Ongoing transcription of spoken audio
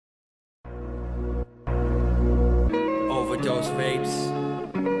overdose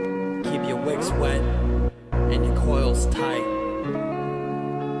vapes. Keep your wicks wet and your coils tight.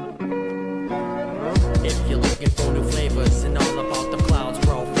 If you're looking for new flavors and all about the clouds,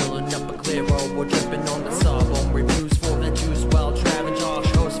 bro, filling up a clear road, we're dripping on the sub. On reviews for the juice, while Trav and Josh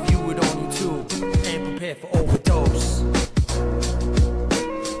host, view it on YouTube and prepare for overdose.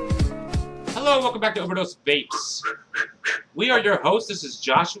 Hello, welcome back to OverDoseVapes. We are your hosts. This is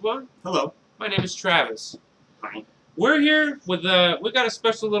Joshua. Hello. My name is Travis. Hi. We're here with we got a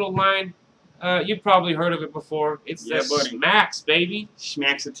special little line. You've probably heard of it before. It's the Smax, baby.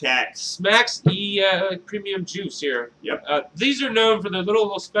 Smax Attack. Smax premium juice here. Yep. These are known for their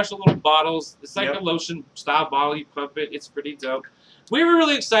little special little bottles. It's like Yep. a lotion style bottle. You pump it. It's pretty dope. We were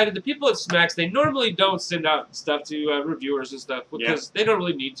really excited. The people at Smax, they normally don't send out stuff to reviewers and stuff because they don't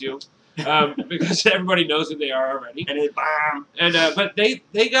really need to. Because everybody knows who they are already. And it bomb. And but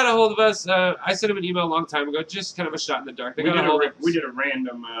they got a hold of us. I sent them an email a long time ago, just kind of a shot in the dark. They got a hold of us. We did a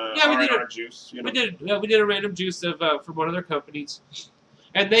random juice. You know? We did a random juice of from one of their companies,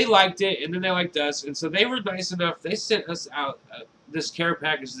 and they liked it, and then they liked us, and so they were nice enough. They sent us out this care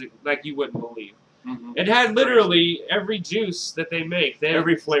package that, like you wouldn't believe. Mm-hmm. It had literally every juice that they make.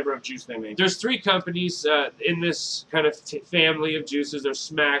 Every flavor of juice they make. There's 3 companies in this kind of family of juices. There's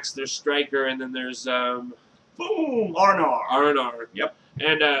Smax, there's Striker, and then there's boom, R&R. R&R. Yep.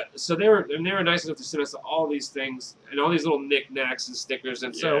 And so they were nice enough to send us all these things and all these little knickknacks and stickers,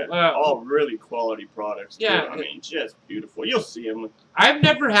 and so all really quality products. Yeah, too. I mean, just beautiful. You'll see them. I've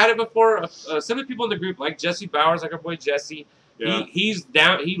never had it before. Some of the people in the group, like Jesse Bowers, like our boy Jesse. Yeah. He's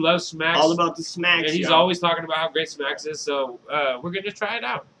down. He loves Smax. All about the Smax. And he's always talking about how great Smax is. So we're gonna try it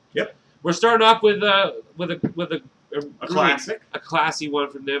out. Yep. We're starting off with a classic, a classy one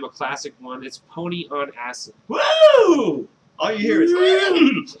from them, a classic one. It's Pony on Acid. Woo! All you hear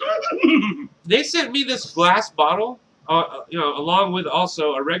is. They sent me this glass bottle, along with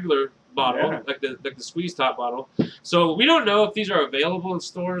also a regular bottle, like the squeeze top bottle. So we don't know if these are available in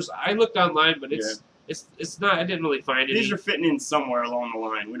stores. I looked online, but it's not. I didn't really find it. These are fitting in somewhere along the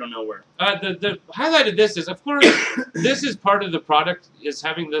line. We don't know where. The highlight of this is, of course, this is part of the product, is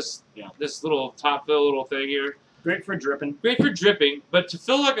having this this little top fill little thing here. Great for dripping. Great for dripping, but to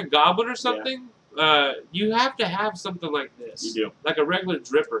fill like a goblet or something, you have to have something like this. You do. Like a regular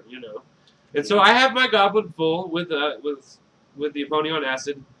dripper, you know. And so I have my goblet full with the Pony on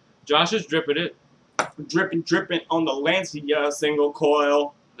Acid. Josh is dripping it. Dripping on the Lancy single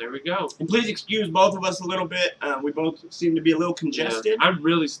coil. There we go. And please excuse both of us a little bit. We both seem to be a little congested. Yeah, I'm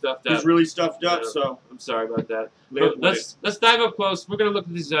really stuffed up. He's really stuffed up, so I'm sorry about that. But let's dive up close. We're gonna look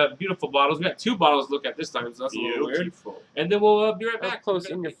at these beautiful bottles. We got 2 bottles to look at this time, so that's a little weird. And then we'll be right back. Up close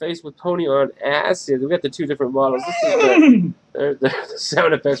in your face with Pony on Acid. We got the 2 different bottles. This is the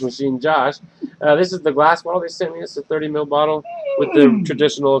sound effects machine, Josh. This is the glass bottle they sent me. It's a 30 ml bottle with the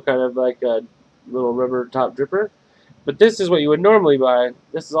traditional kind of like little rubber top dripper. But this is what you would normally buy.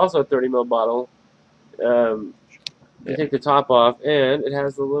 This is also a 30 ml bottle. You take the top off, and it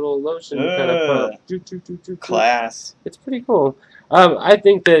has the little lotion kind of pump. Class. It's pretty cool. I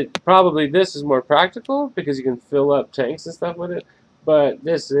think that probably this is more practical because you can fill up tanks and stuff with it. But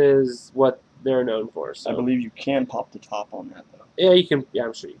this is what they're known for. So. I believe you can pop the top on that, though. Yeah, you can. Yeah,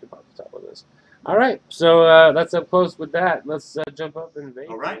 I'm sure you can pop the top on this. All right, so that's up close with that. Let's jump up and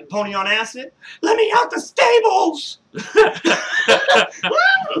vape. All right, Pony on Acid. Let me out the stables.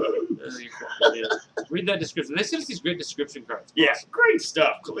 Read that description. They sent us these great description cards. Yeah, great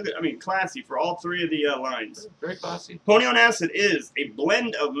stuff. I mean, classy for all 3 of the lines. Very classy. Pony on Acid is a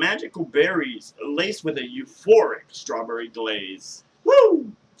blend of magical berries laced with a euphoric strawberry glaze.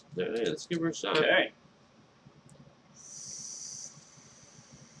 Woo! There it is. Let's give her a shot. Okay.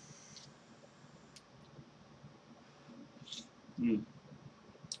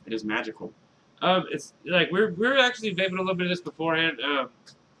 It is magical. It's like we're actually vaping a little bit of this beforehand.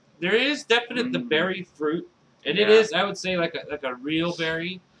 There is definite the berry fruit, and it is, I would say, like a real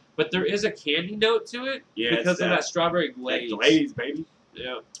berry, but there is a candy note to it because of that strawberry glaze. That glaze, baby.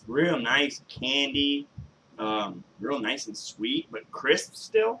 Yeah. Real nice candy. Real nice and sweet, but crisp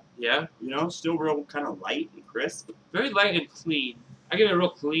still. Yeah. You know, still real kind of light and crisp. Very light and clean. I get a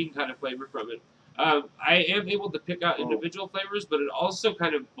real clean kind of flavor from it. I am able to pick out individual flavors, but it also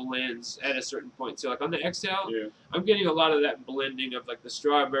kind of blends at a certain point. So, like on the exhale, I'm getting a lot of that blending of like the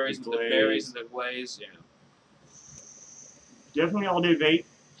strawberries with the berries and the glaze. Yeah. Definitely all day vape.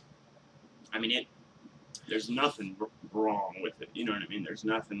 I mean, there's nothing wrong with it. You know what I mean? There's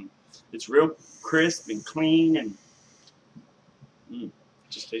nothing. It's real crisp and clean, and it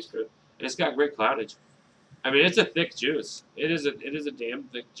just tastes good. And it's got great cloudage. I mean, it's a thick juice. It is a damn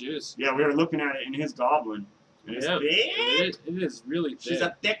thick juice. Yeah, we were looking at it in his goblin. It's Yeah, thick. it is really thick. She's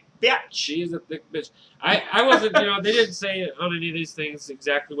a thick bitch. She is a thick bitch. I wasn't, you know, they didn't say on any of these things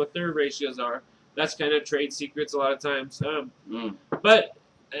exactly what their ratios are. That's kind of trade secrets a lot of times. But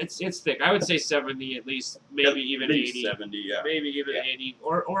it's thick. I would say 70 at least, maybe even 80. 70, yeah. Maybe even 80,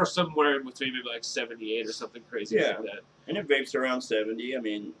 or somewhere in between, maybe like 78 or something crazy like that. And it vapes around 70. I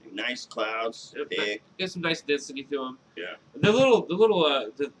mean, nice clouds, thick. Get some nice density to them. Yeah.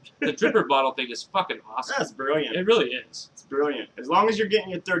 The dripper bottle thing is fucking awesome. That's brilliant. It really is. It's brilliant. As long as you're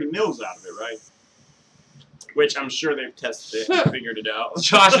getting your 30 mils out of it, right? Which I'm sure they've tested it and figured it out.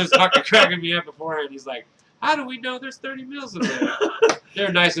 Josh was fucking cracking me up beforehand. He's like, how do we know there's 30 mils in there?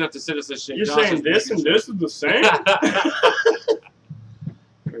 They're nice enough to send us this shit. You're Josh saying this and this is the same?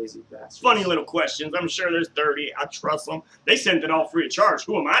 Crazy bastards. Funny little questions. I'm sure there's 30. I trust them. They sent it all free of charge.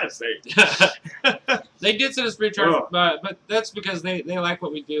 Who am I to say? They did send us free of charge, but that's because they like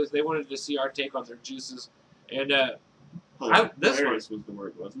what we do. They wanted to see our take on their juices. And hilarious was the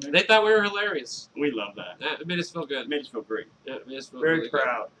word, wasn't it? They thought we were hilarious. We love that. It made us feel good. It made us feel great. Yeah, it made us feel very really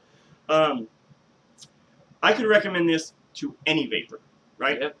proud. I could recommend this to any vapor,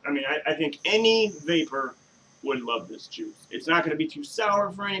 right? Yep. I mean, I think any vapor would love this juice. It's not going to be too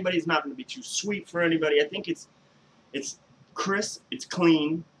sour for anybody. It's not going to be too sweet for anybody. I think it's crisp. It's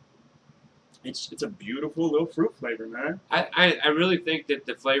clean. It's a beautiful little fruit flavor, man. I really think that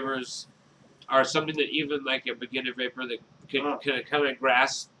the flavors are something that even like a beginner vapor that can kind of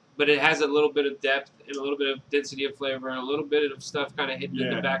grasp, but it has a little bit of depth and a little bit of density of flavor and a little bit of stuff kind of hidden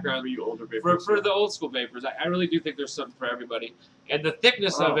in the background. For you older vapors. For the old school vapors, I really do think there's something for everybody. And the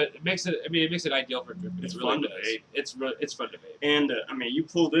thickness of it makes it. I mean, it makes it ideal for dripping. It's it really fun to does. vape. It's fun to vape. And I mean, you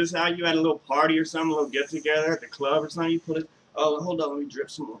pull this out. You had a little party or something, a little get together at the club or something. You put it. Oh, hold on, let me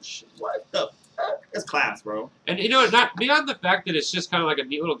drip some more shit. What the fuck? That's class, bro. And you know, not beyond the fact that it's just kind of like a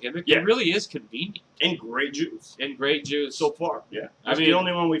neat little gimmick. Yeah. It really is convenient. And great juice. And great juice. So far, yeah. I mean, the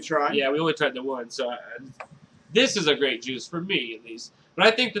only one we've tried. Yeah, we only tried the one. So this is a great juice for me, at least. But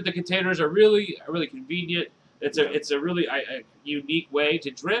I think that the containers are really convenient. It's a really unique way to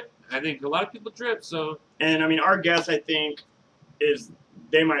drip. I think a lot of people drip. So. And I mean, our guess, I think, is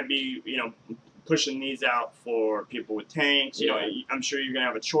they might be, you know, pushing these out for people with tanks. You know, I'm sure you're gonna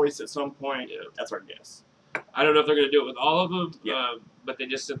have a choice at some point. Yeah. That's our guess. I don't know if they're gonna do it with all of them. Yeah. But they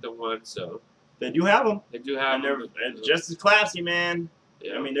just sent the one, so. They do have them. They do have them. It's just as classy, man.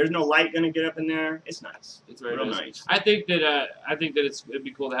 Yeah. I mean, there's no light gonna get up in there. It's nice. It's very real nice. I think that it'd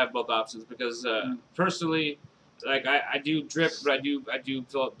be cool to have both options because personally, like I do drip, but I do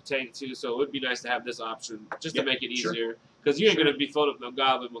fill up the tank too. So it would be nice to have this option just to make it easier. Because you ain't gonna be filling up no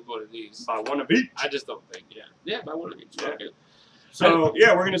goblin with one of these. By one of each. I just don't think. Yeah, by one of each. Yeah. Okay. So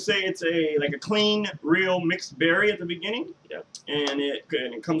yeah, we're gonna say it's like a clean, real mixed berry at the beginning. Yep. And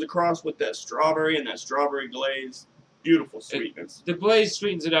it comes across with that strawberry and that strawberry glaze. Beautiful sweetness. The glaze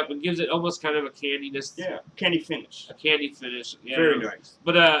sweetens it up and gives it almost kind of a candiness. Yeah, candy finish. A candy finish. Yeah. Very nice.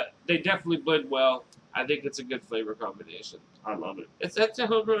 But they definitely blend well. I think it's a good flavor combination. I love it. That's a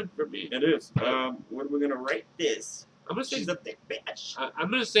home run for me. It is. What are we gonna rate this? I'm gonna say she's a thick bitch.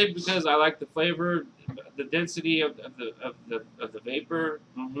 I'm gonna say because I like the flavor, the density of the vapor,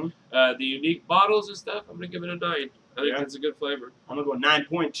 the unique bottles and stuff. I'm gonna give it a 9. I think it's a good flavor. I'm gonna go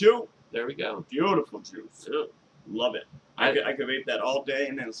 9.2. There we go. Beautiful juice. Yeah. Love it. I could vape that all day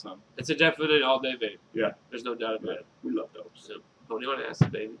and then some. It's a definite all-day vape. Yeah. There's no doubt about it. We love those. So, pony on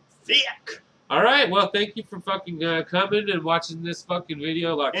acid, baby. Thick. All right. Well, thank you for fucking coming and watching this fucking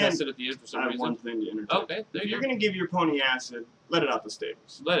video. Like I said at the end for some reason. I have one thing to interject. Okay. If you're gonna give your pony acid, let it out the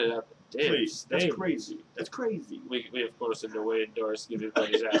stables. Let it out. Damn. Please. That's crazy. That's crazy. We of course in no way endorse giving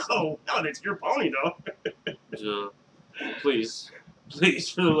ponies acid. No, that's your pony though. So, please,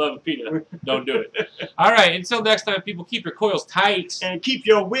 for the love of Peter, don't do it. All right. Until next time, people, keep your coils tight and keep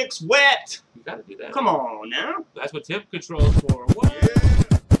your wicks wet. You gotta do that. Come on now. That's what temp control is for. What?